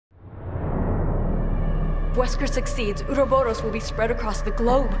If Wesker succeeds, Uroboros will be spread across the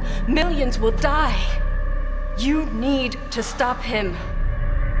globe. Millions will die. You need to stop him.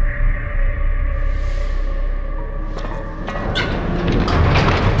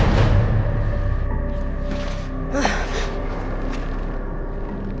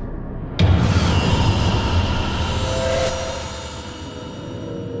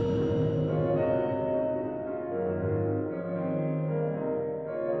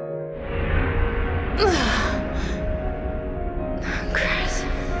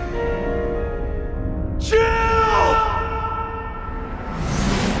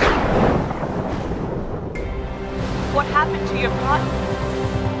 What happened to your plot?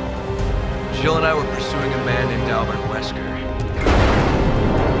 Jill and I were pursuing a man named Albert Wesker.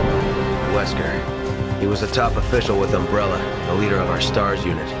 Wesker. He was a top official with Umbrella, the leader of our STARS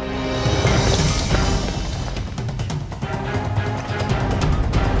unit.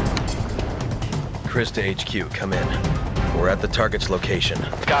 Chris to HQ, come in. We're at the target's location.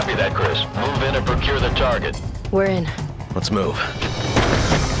 Copy that, Chris. Move in and procure the target. We're in. Let's move.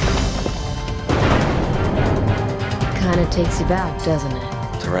 Kinda takes you back, doesn't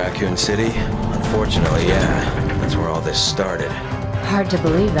it? To Raccoon City? Unfortunately, yeah. That's where all this started. Hard to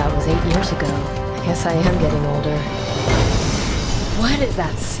believe that was 8 years ago. I guess I am getting older. What is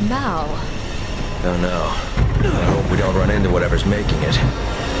that smell? Don't know. I hope we don't run into whatever's making it.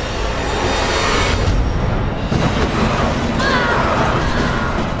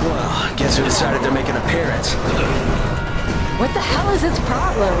 Well, guess who decided to make an appearance? What the hell is its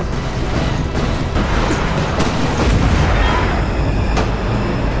problem?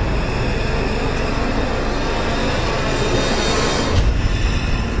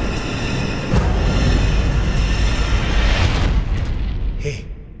 Hey,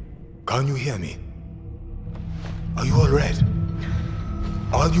 can you hear me? Are you alright?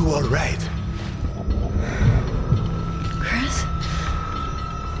 Are you alright? Chris?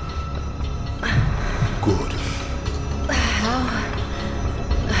 Good.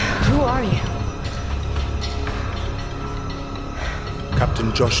 Who are you?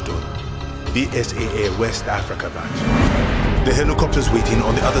 Captain Josh Stone, BSAA West Africa branch. The helicopter's waiting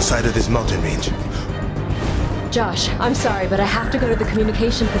on the other side of this mountain range. Josh, I'm sorry, but I have to go to the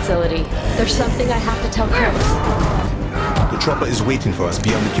communication facility. There's something I have to tell Chris. The chopper is waiting for us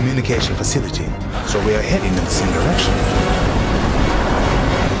beyond the communication facility, so we are heading in the same direction.